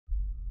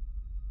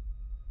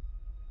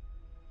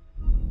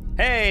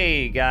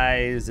Hey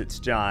guys, it's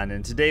John,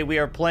 and today we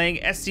are playing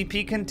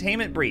SCP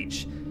Containment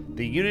Breach,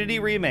 the Unity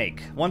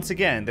remake. Once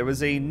again, there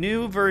was a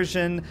new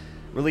version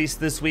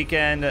released this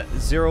weekend,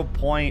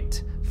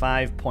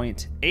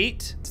 0.5.8.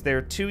 It's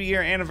their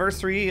 2-year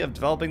anniversary of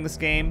developing this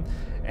game,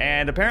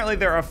 and apparently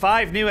there are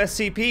 5 new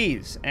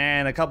SCPs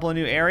and a couple of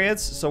new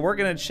areas, so we're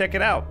gonna check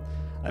it out.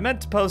 I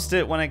meant to post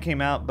it when it came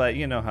out, but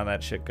you know how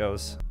that shit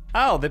goes.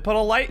 Oh, they put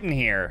a light in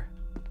here.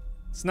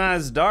 It's not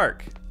as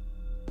dark.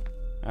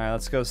 All right,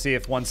 let's go see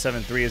if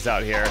 173 is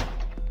out here.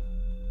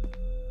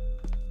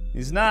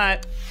 He's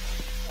not.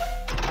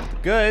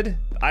 Good.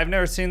 I've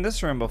never seen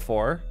this room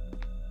before.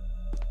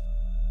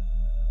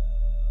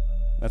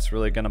 That's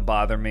really gonna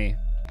bother me.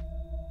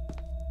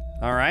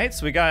 All right,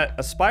 so we got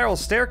a spiral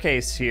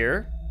staircase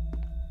here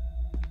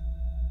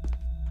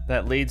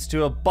that leads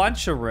to a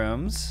bunch of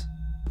rooms.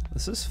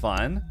 This is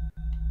fun.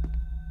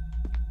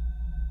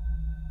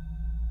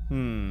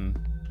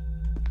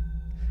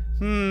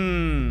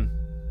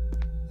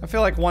 I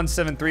feel like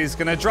 173 is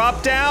gonna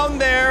drop down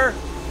there.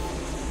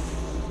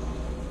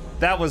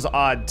 That was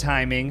odd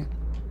timing.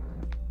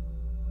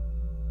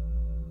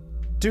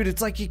 Dude,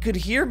 it's like he could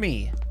hear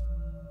me.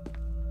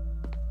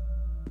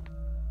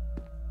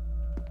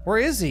 Where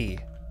is he?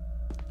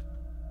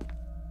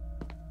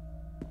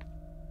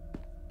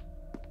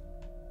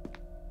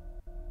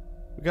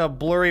 We got a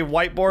blurry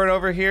whiteboard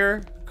over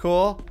here.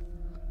 Cool.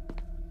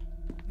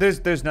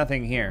 There's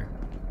nothing here.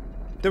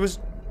 There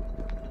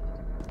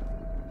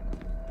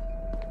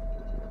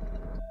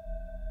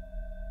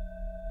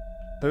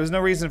was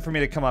no reason for me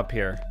to come up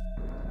here.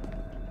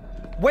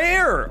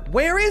 Where?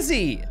 Where is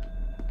he?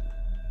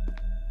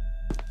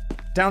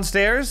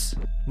 Downstairs?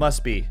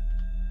 Must be.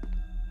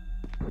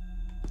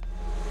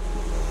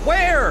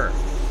 Where?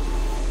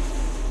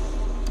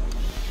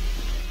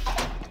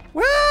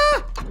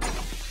 Ah!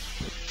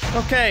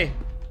 Okay.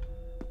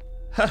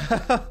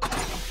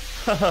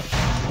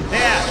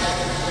 Yeah.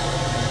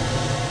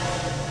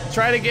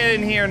 Try to get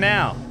in here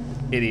now,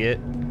 idiot.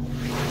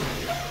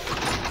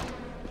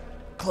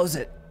 Close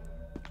it.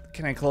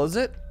 Can I close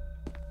it?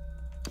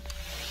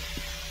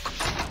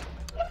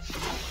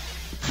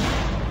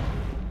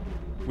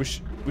 We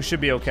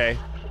should be okay.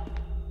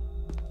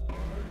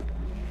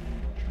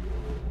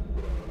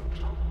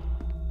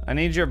 I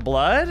need your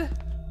blood?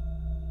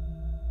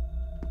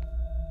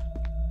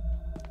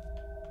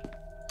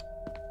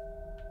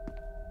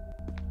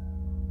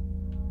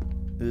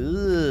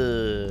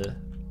 Ugh.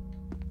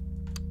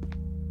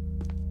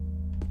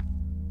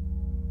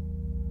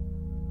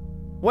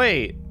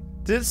 Wait.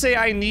 Did it say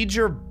I need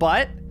your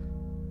butt?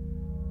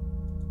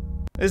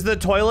 Is the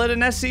toilet an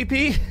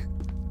SCP?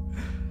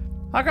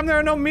 How come there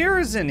are no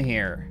mirrors in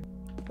here?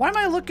 Why am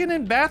I looking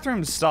in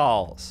bathroom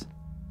stalls?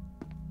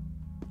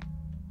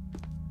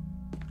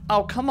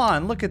 Oh, come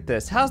on, look at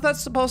this. How's that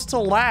supposed to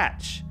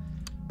latch?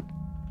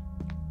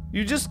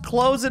 You just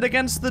close it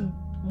against the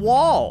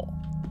wall.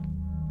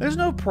 There's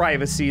no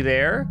privacy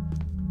there.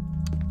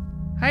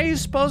 How are you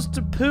supposed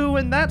to poo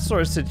in that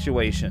sort of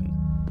situation?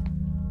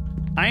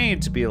 I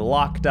need to be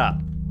locked up.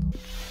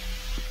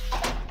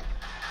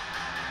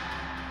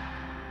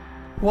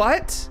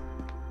 What?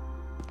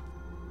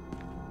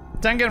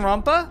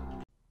 Danganronpa?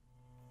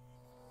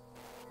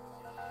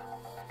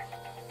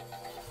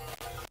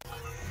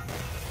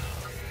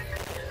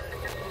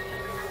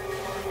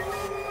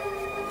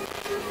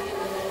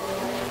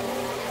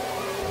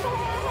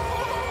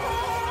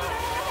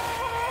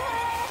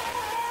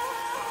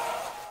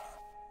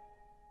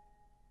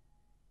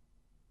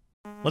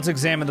 Let's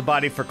examine the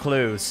body for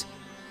clues.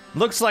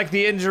 Looks like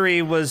the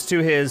injury was to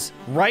his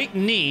right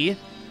knee.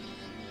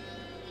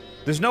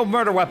 There's no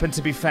murder weapon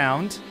to be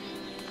found.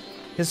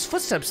 His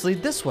footsteps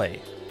lead this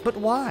way, but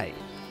why?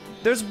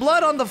 There's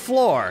blood on the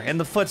floor in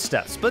the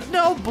footsteps, but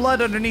no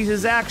blood underneath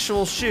his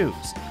actual shoes.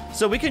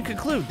 So we can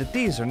conclude that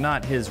these are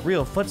not his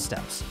real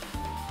footsteps.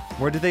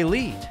 Where do they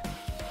lead?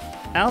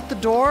 Out the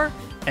door,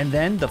 and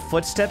then the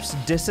footsteps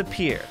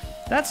disappear.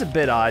 That's a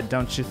bit odd,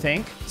 don't you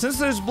think? Since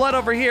there's blood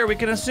over here, we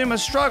can assume a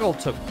struggle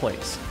took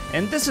place.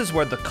 And this is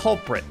where the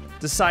culprit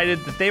decided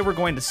that they were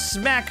going to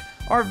smack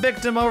our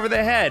victim over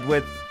the head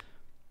with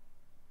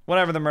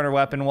whatever the murder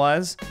weapon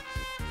was.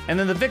 And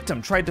then the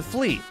victim tried to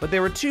flee, but they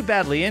were too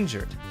badly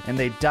injured, and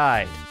they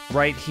died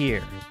right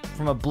here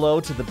from a blow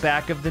to the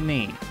back of the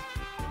knee.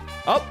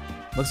 Oh,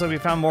 looks like we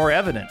found more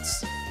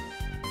evidence.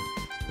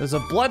 There's a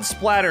blood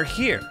splatter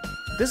here.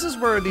 This is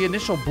where the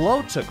initial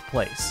blow took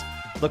place.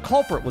 The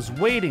culprit was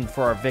waiting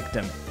for our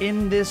victim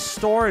in this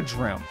storage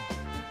room.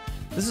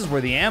 This is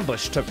where the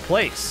ambush took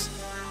place.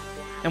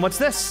 And what's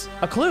this?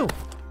 A clue.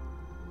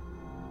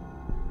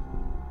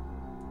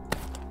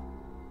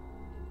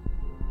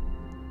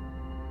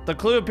 The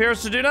clue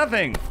appears to do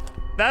nothing.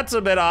 That's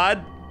a bit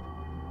odd.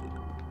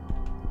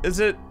 Is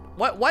it,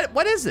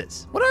 what is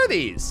this? What are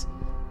these?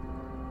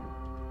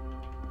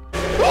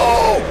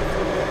 Oh!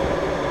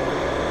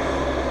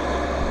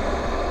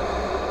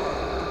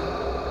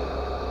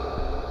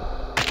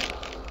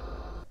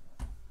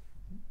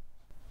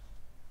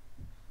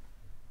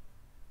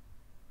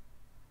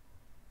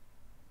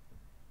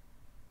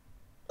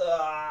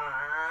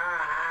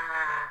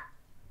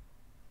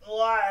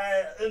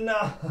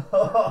 No.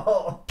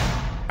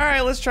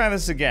 Alright, let's try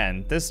this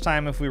again. This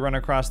time, if we run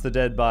across the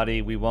dead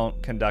body, we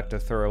won't conduct a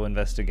thorough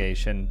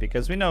investigation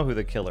because we know who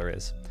the killer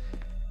is.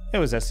 It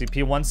was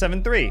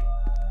SCP-173.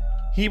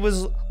 He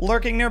was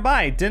lurking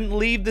nearby, didn't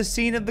leave the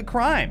scene of the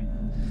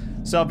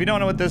crime. So if you don't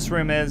know what this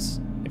room is,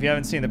 if you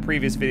haven't seen the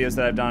previous videos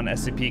that I've done on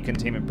SCP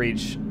Containment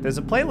Breach, there's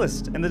a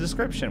playlist in the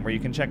description where you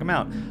can check them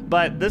out.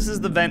 But this is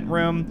the vent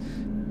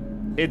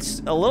room.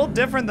 It's a little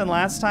different than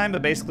last time,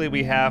 but basically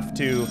we have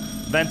to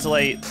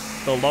ventilate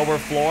the lower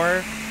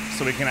floor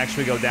so we can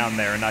actually go down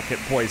there and not get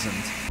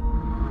poisoned.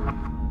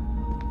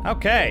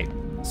 Okay,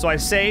 so I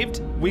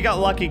saved. We got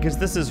lucky because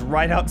this is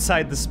right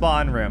outside the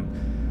spawn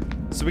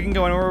room. So we can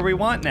go anywhere we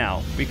want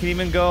now. We can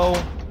even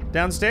go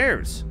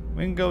downstairs.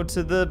 We can go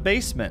to the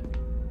basement.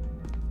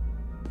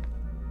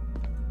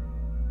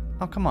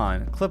 Oh, come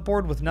on.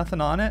 Clipboard with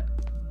nothing on it?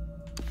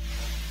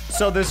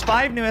 So there's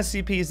 5 new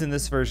SCPs in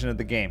this version of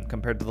the game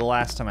compared to the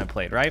last time I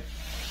played, right?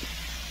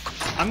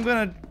 I'm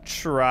gonna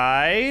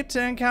try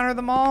to encounter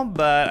them all,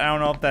 but I don't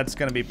know if that's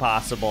gonna be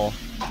possible.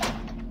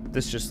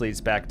 This just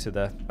leads back to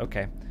the,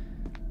 okay.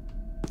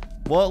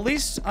 We'll at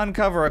least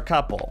uncover a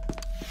couple.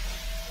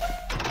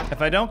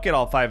 If I don't get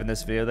all 5 in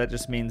this video, that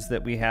just means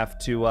that we have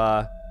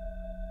to,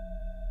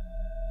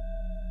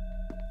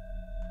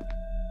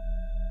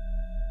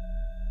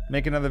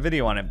 make another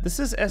video on it.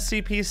 This is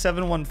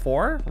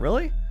SCP-714?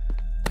 Really?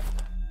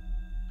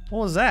 What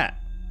was that?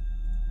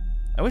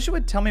 I wish it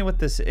would tell me what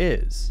this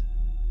is.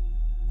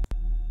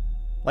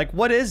 Like,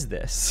 what is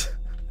this?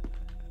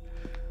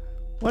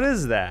 What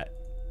is that?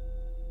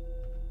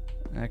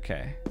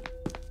 Okay.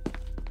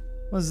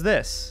 What's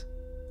this?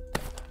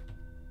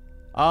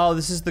 Oh,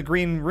 this is the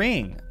green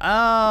ring.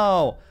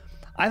 Oh,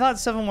 I thought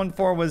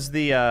 714 was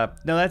the,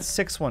 no, that's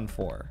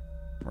 614,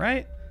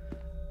 right?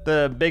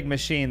 The big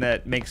machine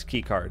that makes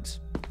key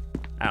cards.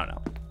 I don't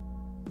know.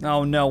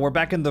 Oh no, we're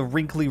back in the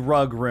wrinkly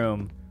rug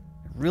room.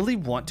 I really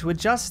want to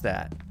adjust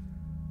that.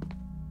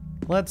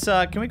 Let's,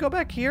 can we go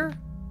back here?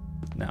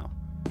 No.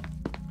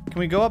 Can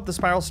we go up the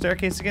spiral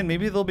staircase again?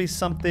 Maybe there'll be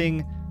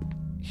something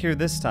here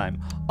this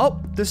time. Oh,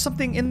 there's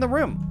something in the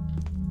room.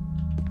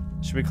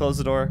 Should we close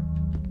the door?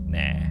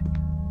 Nah.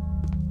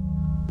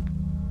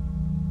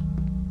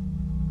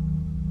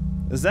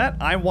 Is that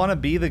I wanna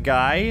be the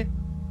guy?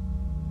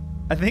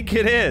 I think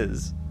it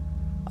is.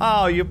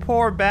 Oh, you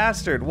poor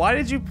bastard. Why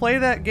did you play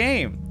that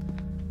game?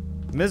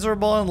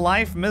 Miserable in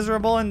life,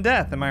 miserable in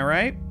death, am I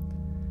right?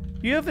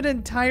 You have an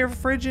entire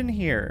fridge in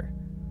here.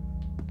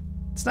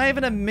 It's not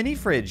even a mini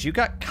fridge. You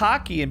got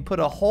cocky and put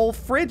a whole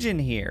fridge in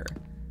here.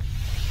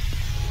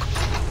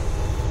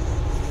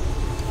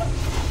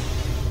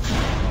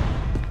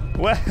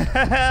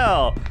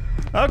 Well,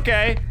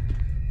 okay.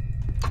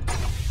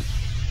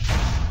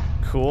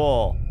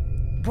 Cool.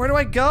 Where do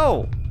I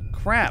go?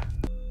 Crap.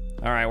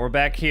 All right, we're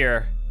back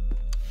here.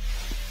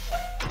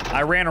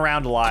 I ran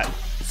around a lot,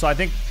 so I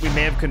think we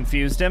may have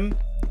confused him.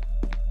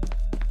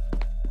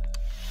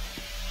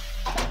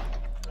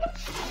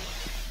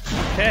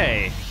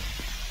 Okay.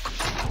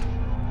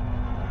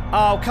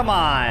 Oh, come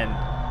on.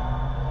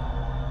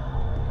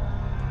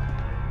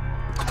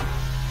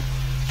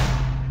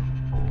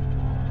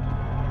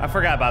 I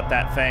forgot about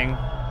that thing.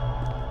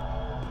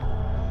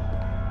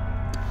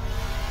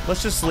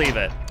 Let's just leave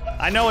it.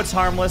 I know it's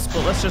harmless,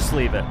 but let's just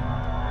leave it.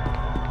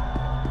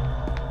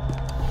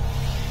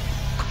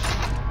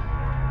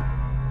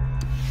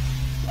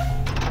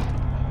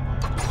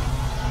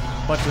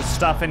 Bunch of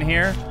stuff in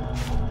here.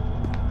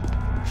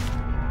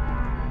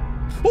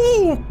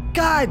 Ooh,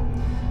 God!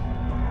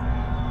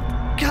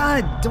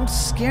 God, don't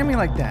scare me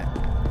like that.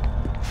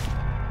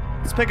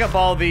 Let's pick up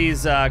all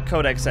these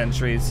codex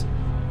entries.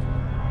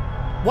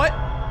 What?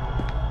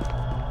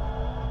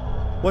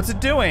 What's it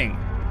doing?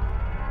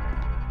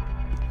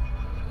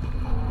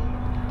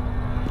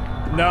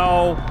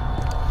 No.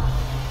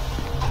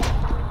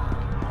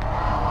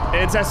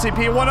 It's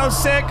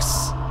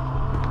SCP-106.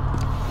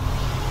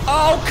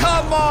 Oh,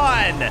 come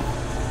on!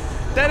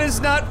 That is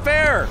not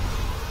fair.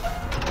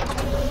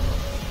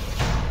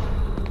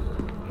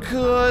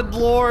 Good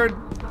Lord.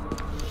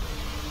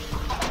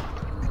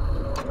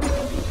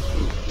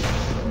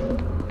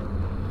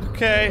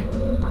 Okay.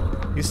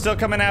 He's still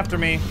coming after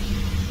me.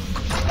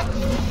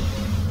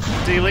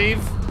 Did he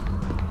leave?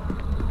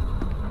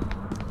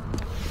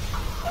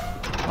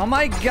 Oh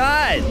my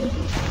God!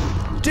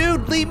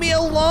 Dude, leave me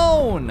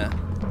alone!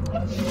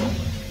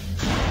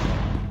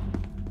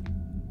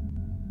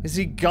 Is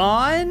he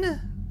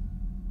gone?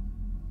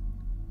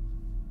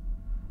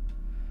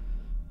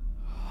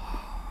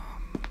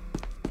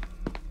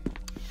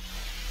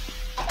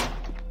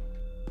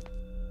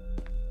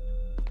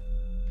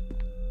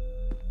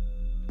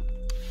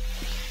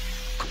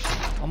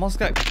 Almost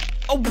got,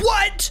 oh,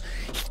 what?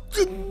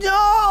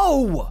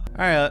 No!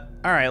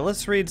 All right,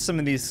 let's read some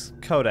of these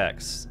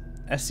codex.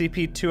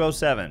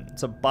 SCP-207,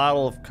 it's a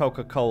bottle of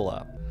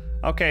Coca-Cola.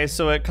 Okay,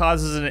 so it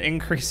causes an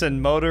increase in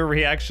motor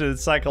reaction and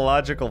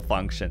psychological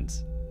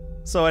functions.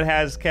 So it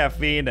has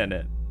caffeine in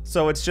it.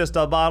 So it's just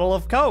a bottle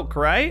of Coke,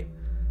 right?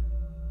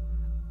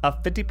 a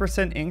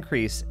 50%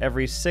 increase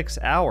every 6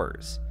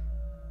 hours.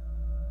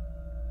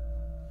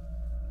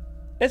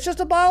 It's just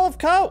a bottle of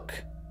Coke.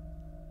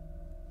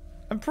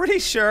 I'm pretty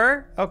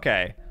sure.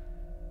 Okay.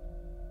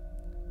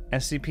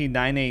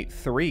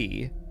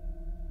 SCP-983.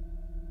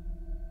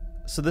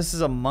 So this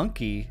is a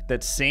monkey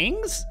that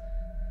sings?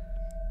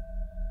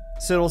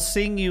 So it'll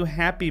sing you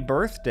happy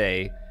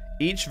birthday.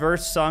 Each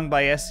verse sung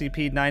by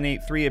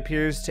SCP-983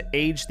 appears to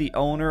age the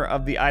owner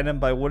of the item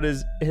by what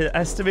is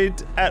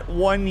estimated at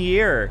 1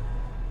 year.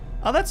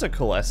 Oh, that's a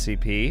cool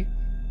SCP.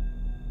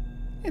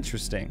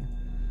 Interesting.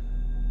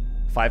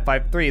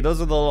 553,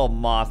 those are the little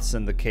moths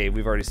in the cave.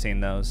 We've already seen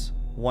those.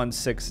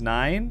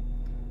 169,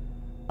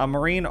 a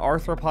marine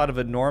arthropod of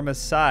enormous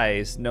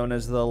size known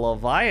as the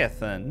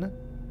Leviathan.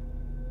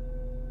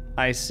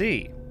 I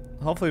see.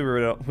 Hopefully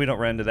we don't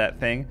run into that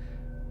thing.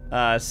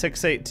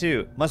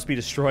 682, must be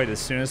destroyed as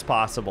soon as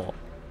possible.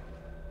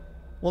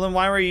 Well, then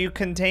why were you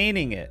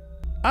containing it?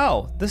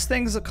 Oh, this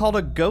thing's called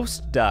a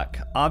ghost duck.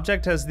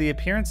 Object has the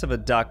appearance of a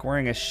duck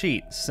wearing a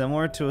sheet,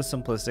 similar to a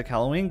simplistic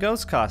Halloween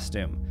ghost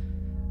costume.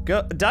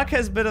 Duck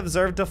has been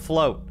observed to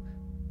float.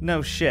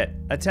 No shit.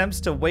 Attempts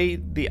to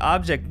weight the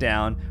object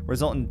down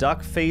result in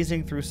duck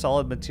phasing through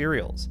solid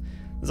materials.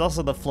 There's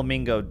also the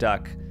flamingo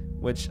duck,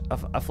 which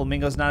a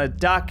flamingo's not a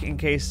duck in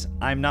case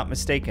I'm not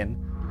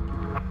mistaken.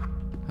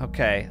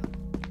 Okay,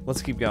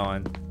 let's keep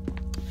going.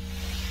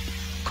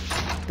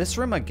 This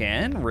room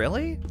again?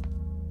 Really?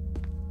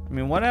 I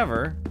mean,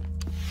 whatever.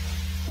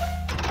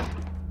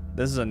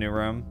 This is a new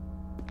room.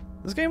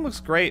 This game looks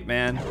great,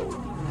 man.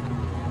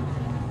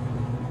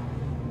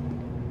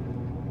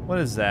 What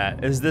is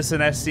that? Is this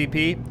an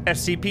SCP?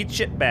 SCP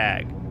chip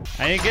bag.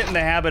 I need to get in the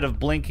habit of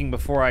blinking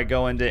before I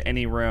go into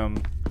any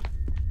room.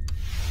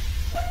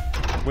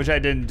 Which I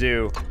didn't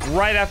do.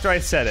 Right after I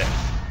said it.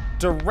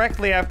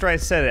 Directly after I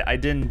said it, I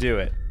didn't do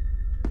it.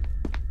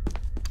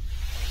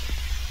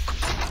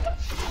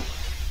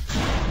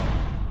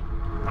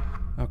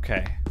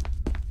 Okay.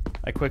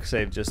 I quick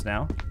saved just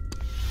now.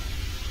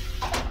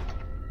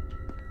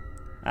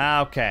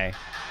 Okay.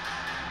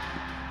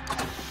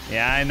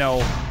 Yeah, I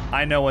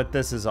know what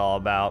this is all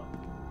about.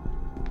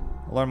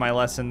 I learned my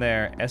lesson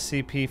there.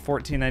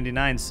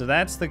 SCP-1499, so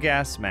that's the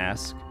gas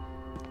mask.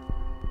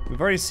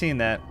 We've already seen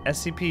that.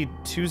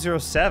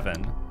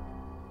 SCP-207.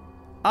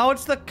 Oh,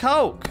 it's the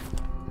Coke!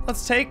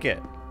 Let's take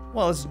it.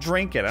 Well, let's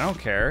drink it, I don't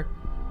care.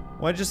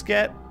 What'd I just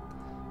get?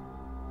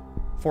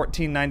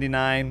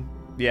 1499,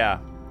 yeah.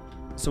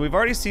 So we've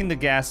already seen the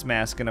gas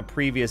mask in a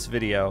previous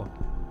video.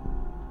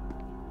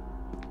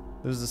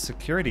 There's a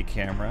security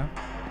camera.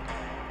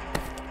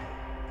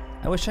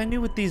 I wish I knew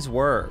what these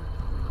were.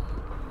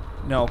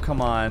 No,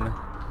 come on.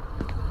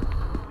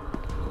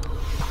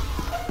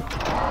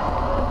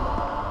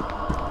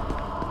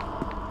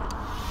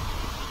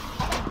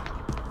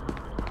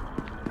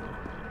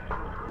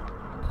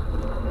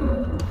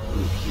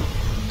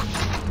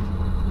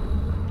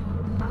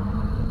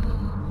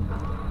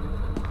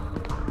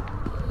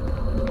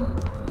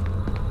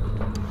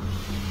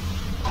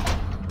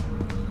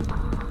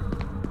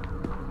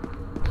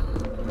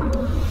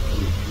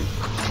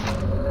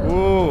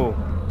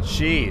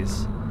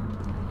 Jeez.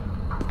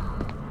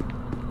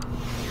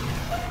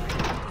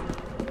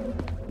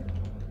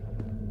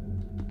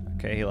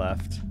 Okay, he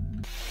left.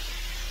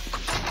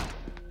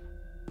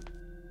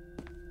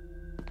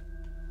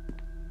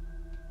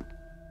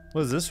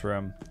 What is this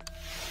room?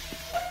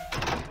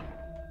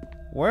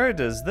 Where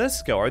does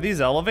this go? Are these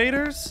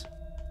elevators?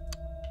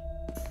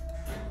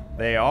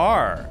 They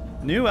are.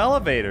 New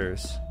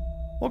elevators.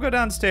 We'll go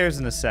downstairs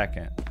in a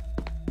second.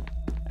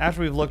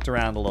 After we've looked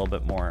around a little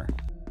bit more.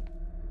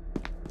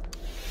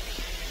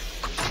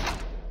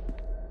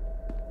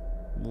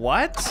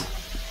 What?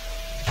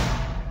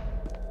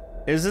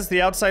 Is this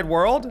the outside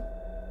world?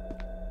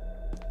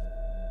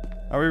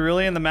 Are we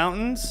really in the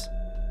mountains?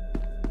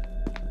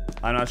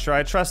 I'm not sure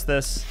I trust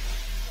this.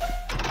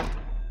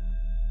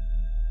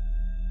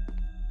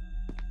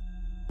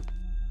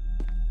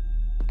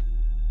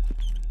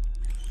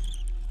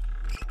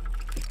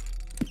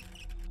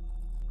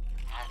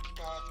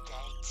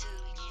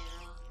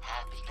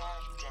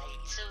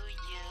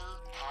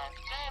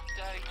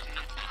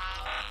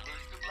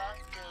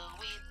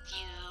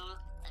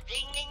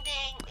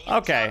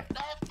 Okay,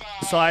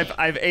 so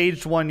I've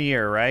aged 1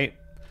 year, right?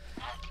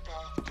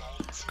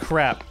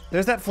 Crap.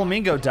 There's that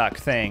flamingo duck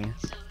thing.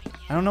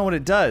 I don't know what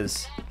it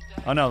does.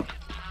 Oh no.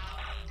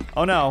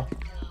 Oh no.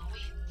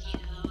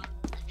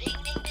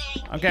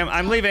 Okay,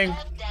 I'm leaving.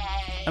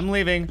 I'm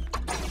leaving.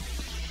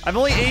 I've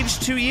only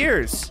aged 2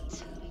 years.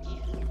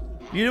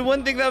 You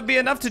wouldn't think that would be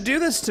enough to do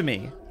this to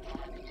me.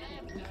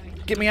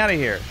 Get me out of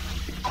here.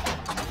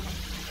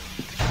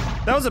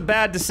 That was a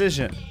bad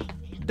decision.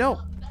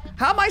 No.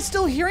 How am I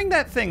still hearing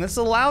that thing? That's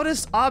the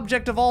loudest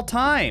object of all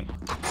time.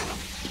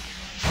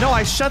 No,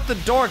 I shut the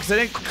door because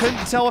I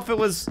couldn't tell if it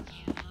was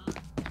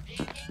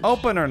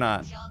open or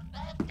not.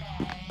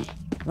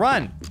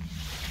 Run.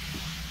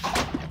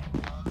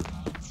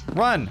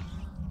 Run.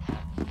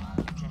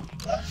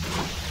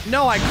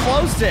 No, I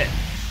closed it.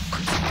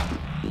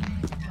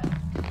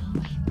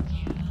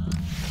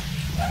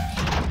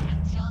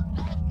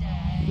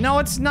 No,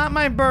 it's not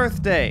my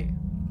birthday.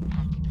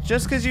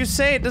 Just because you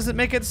say it doesn't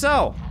make it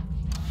so.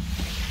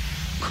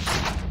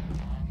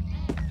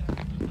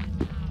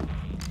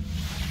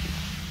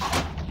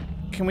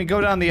 Can we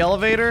go down the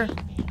elevator?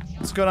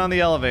 Let's go down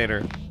the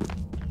elevator.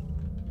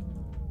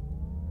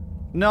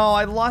 No,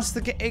 I lost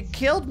the it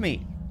killed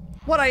me.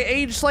 What, I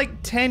aged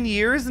like 10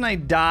 years and I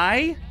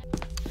die?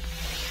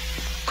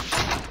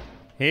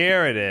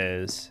 Here it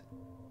is.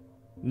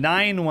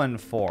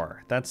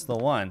 914, that's the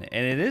one,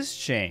 and it is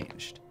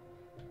changed.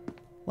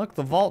 Look,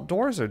 the vault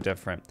doors are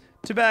different.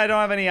 Too bad I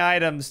don't have any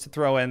items to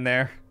throw in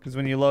there, because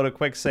when you load a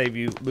quick save,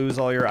 you lose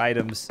all your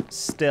items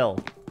still.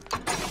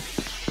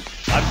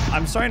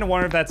 I'm starting to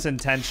wonder if that's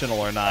intentional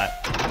or not.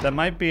 That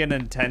might be an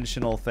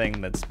intentional thing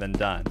that's been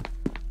done.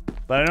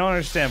 But I don't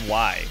understand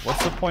why.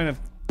 What's the point of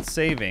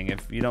saving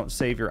if you don't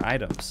save your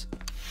items?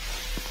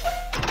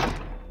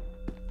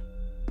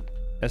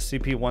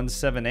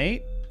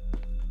 SCP-178?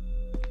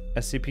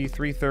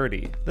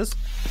 SCP-330. This...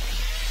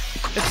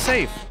 It's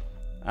safe.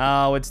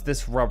 Oh, it's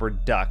this rubber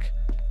duck.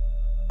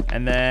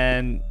 And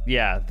then,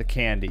 yeah, the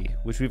candy,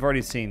 which we've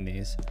already seen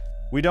these.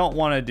 We don't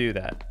want to do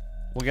that.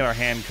 We'll get our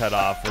hand cut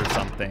off or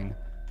something.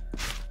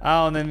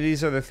 Oh, and then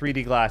these are the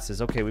 3D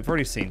glasses. Okay, we've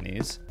already seen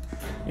these.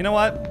 You know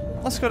what?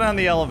 Let's go down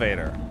the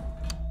elevator.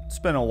 It's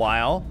been a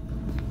while.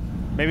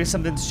 Maybe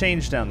something's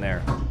changed down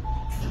there.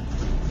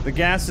 The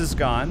gas is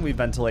gone. We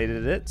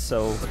ventilated it,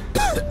 so...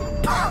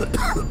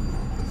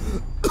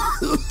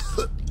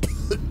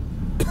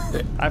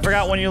 I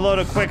forgot when you load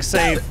a quick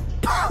save,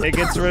 it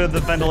gets rid of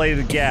the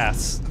ventilated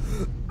gas.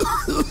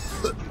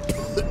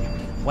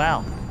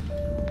 Wow.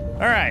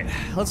 Alright,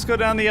 let's go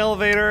down the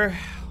elevator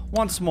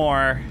once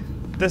more.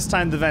 This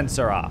time the vents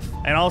are off.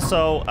 And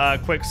also,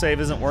 quick save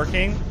isn't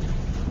working.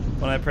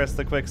 When I press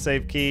the quick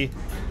save key,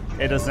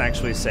 it doesn't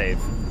actually save.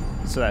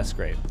 So that's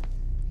great.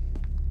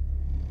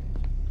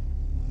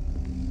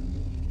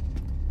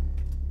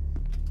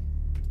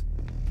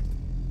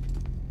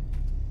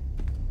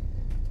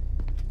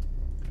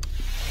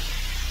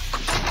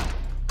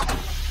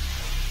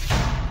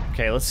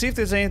 Okay, let's see if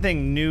there's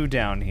anything new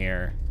down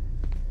here.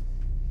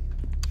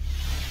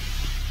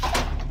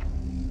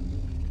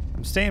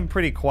 I'm staying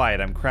pretty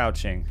quiet. I'm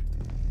crouching.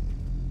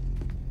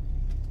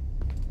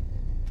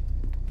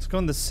 Let's go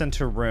in the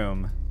center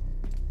room.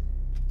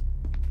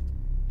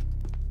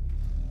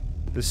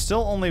 There's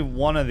still only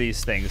one of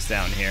these things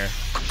down here.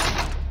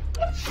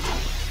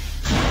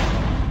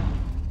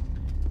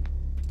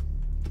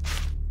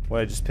 What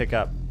did I just pick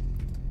up?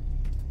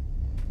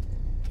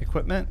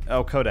 Equipment?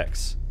 Oh,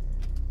 codex.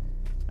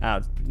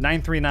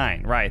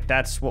 939, right,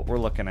 that's what we're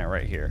looking at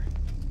right here.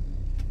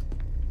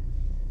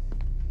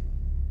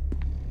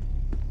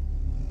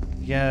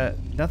 Yeah,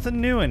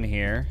 nothing new in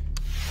here.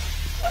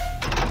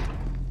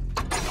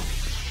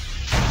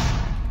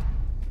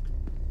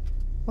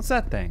 What's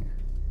that thing?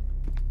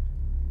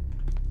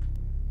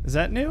 Is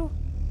that new?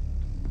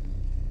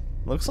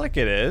 Looks like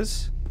it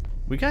is.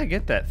 We gotta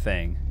get that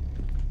thing.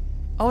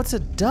 Oh, it's a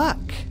duck.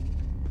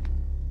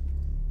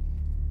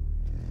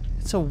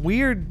 It's a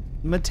weird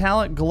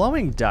metallic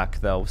glowing duck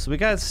though, so we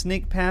gotta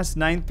sneak past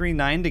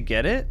 939 to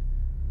get it?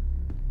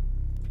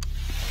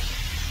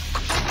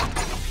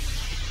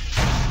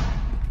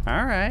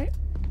 Alright.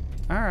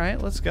 Alright,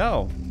 let's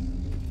go.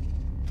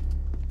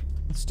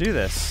 Let's do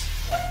this.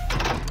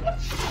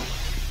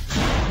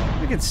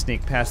 We can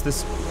sneak past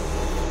this.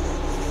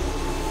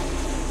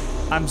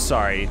 I'm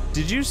sorry,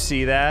 did you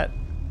see that?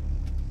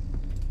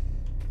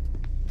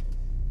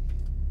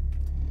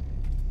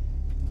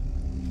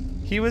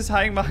 He was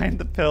hiding behind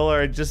the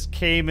pillar and just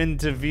came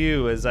into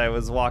view as I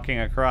was walking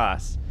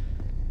across.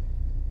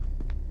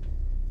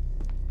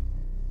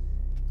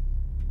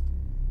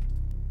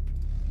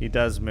 He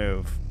does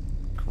move.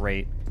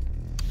 Great.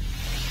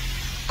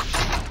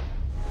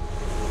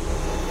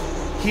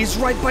 He's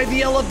right by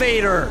the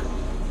elevator!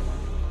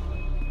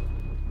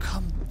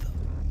 Come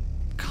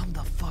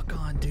the fuck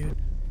on, dude.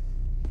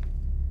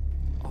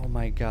 Oh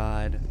my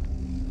god.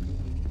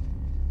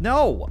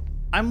 No!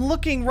 I'm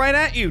looking right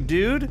at you,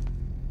 dude!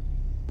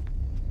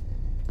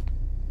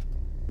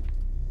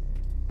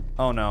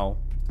 Oh no,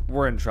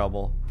 we're in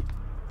trouble.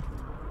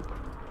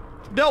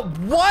 No,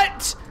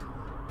 what?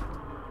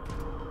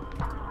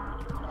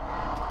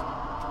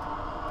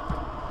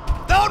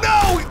 Oh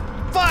no!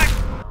 Fuck!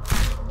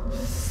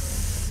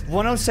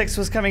 106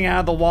 was coming out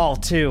of the wall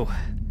too.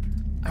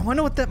 I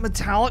wonder what that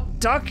metallic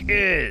duck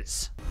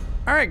is.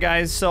 All right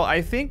guys, so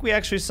I think we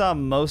actually saw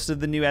most of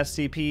the new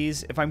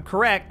SCPs. If I'm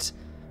correct,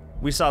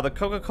 we saw the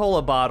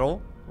Coca-Cola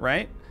bottle,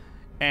 right?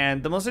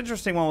 And the most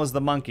interesting one was the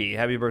monkey,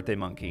 Happy Birthday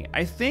Monkey.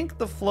 I think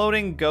the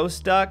floating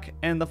ghost duck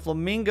and the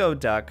flamingo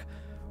duck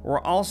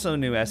were also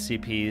new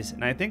SCPs,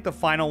 and I think the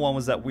final one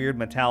was that weird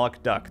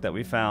metallic duck that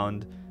we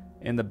found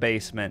in the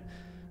basement.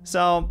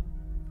 So,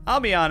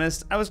 I'll be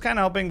honest, I was kind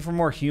of hoping for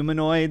more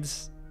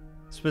humanoids,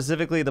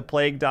 specifically the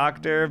Plague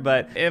Doctor,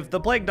 but if the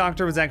Plague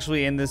Doctor was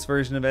actually in this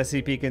version of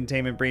SCP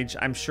Containment Breach,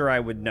 I'm sure I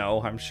would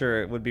know. I'm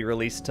sure it would be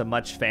released to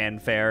much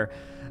fanfare.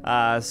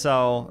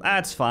 So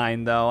that's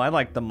fine though. I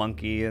like the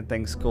monkey, that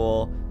thing's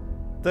cool.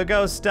 The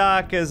ghost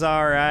duck is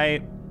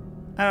alright.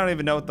 I don't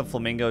even know what the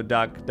flamingo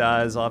duck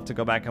does. I'll have to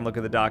go back and look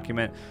at the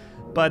document.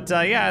 But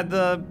yeah,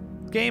 the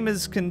game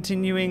is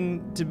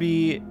continuing to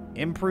be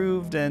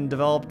improved and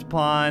developed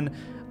upon.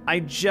 I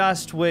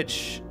just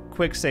wish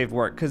quick save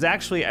worked, because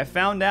actually I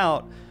found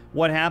out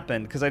what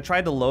happened because I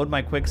tried to load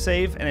my quick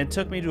save and it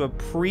took me to a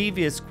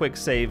previous quick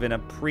save in a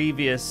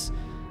previous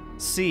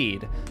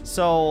seed.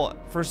 So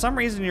for some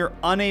reason you're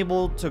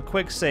unable to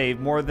quick save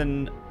more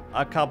than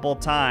a couple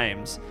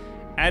times.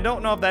 I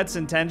don't know if that's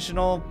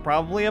intentional,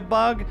 probably a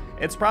bug.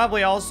 It's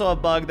probably also a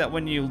bug that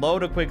when you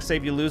load a quick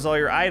save you lose all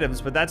your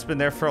items, but that's been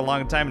there for a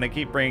long time and I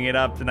keep bringing it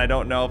up and I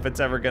don't know if it's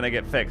ever gonna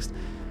get fixed.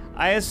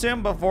 I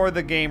assume before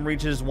the game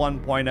reaches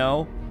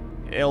 1.0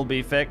 it'll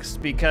be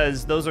fixed,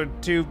 because those are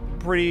two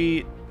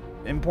pretty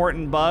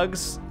important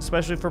bugs,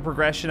 especially for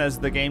progression. As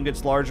the game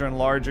gets larger and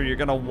larger, you're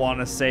gonna want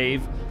to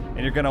save and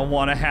you're gonna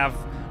want to have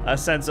a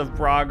sense of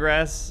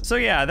progress. So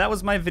yeah, that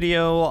was my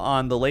video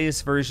on the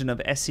latest version of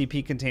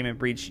SCP Containment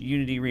Breach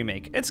Unity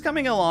Remake. It's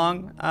coming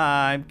along.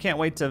 I can't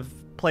wait to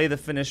play the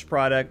finished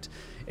product.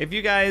 If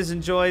you guys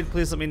enjoyed,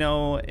 please let me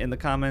know in the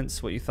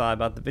comments what you thought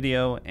about the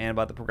video and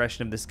about the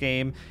progression of this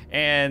game,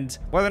 and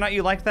whether or not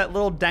you liked that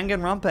little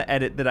Danganronpa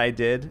edit that I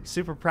did.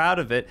 Super proud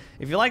of it.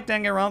 If you like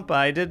Danganronpa,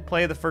 I did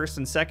play the first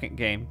and second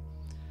game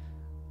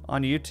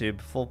on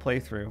YouTube, full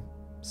playthrough.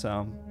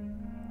 So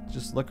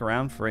just look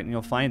around for it and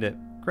you'll find it.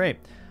 Great.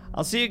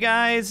 I'll see you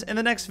guys in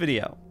the next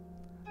video.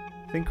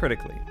 Think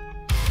critically.